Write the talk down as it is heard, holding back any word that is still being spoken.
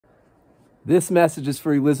This message is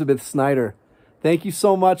for Elizabeth Snyder. Thank you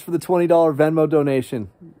so much for the $20 Venmo donation.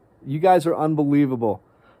 You guys are unbelievable.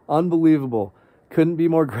 Unbelievable. Couldn't be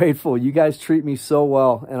more grateful. You guys treat me so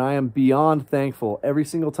well, and I am beyond thankful every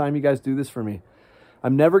single time you guys do this for me.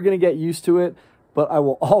 I'm never going to get used to it, but I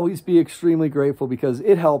will always be extremely grateful because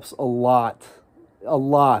it helps a lot. A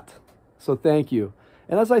lot. So thank you.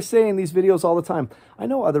 And as I say in these videos all the time, I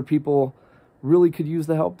know other people really could use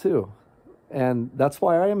the help too. And that's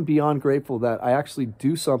why I am beyond grateful that I actually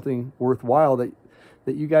do something worthwhile, that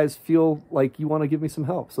you guys feel like you want to give me some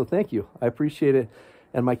help. So thank you. I appreciate it.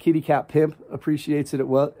 And my kitty cat Pimp appreciates it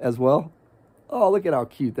as well. Oh, look at how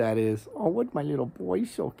cute that is. Oh, what my little boy.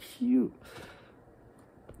 He's so cute.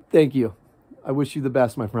 Thank you. I wish you the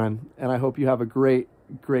best, my friend. And I hope you have a great,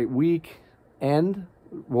 great week and,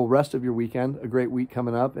 well, rest of your weekend, a great week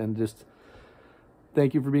coming up. And just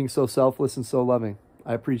thank you for being so selfless and so loving.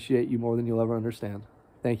 I appreciate you more than you'll ever understand.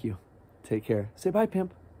 Thank you. Take care. Say bye,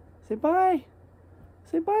 Pimp. Say bye.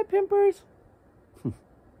 Say bye, Pimpers.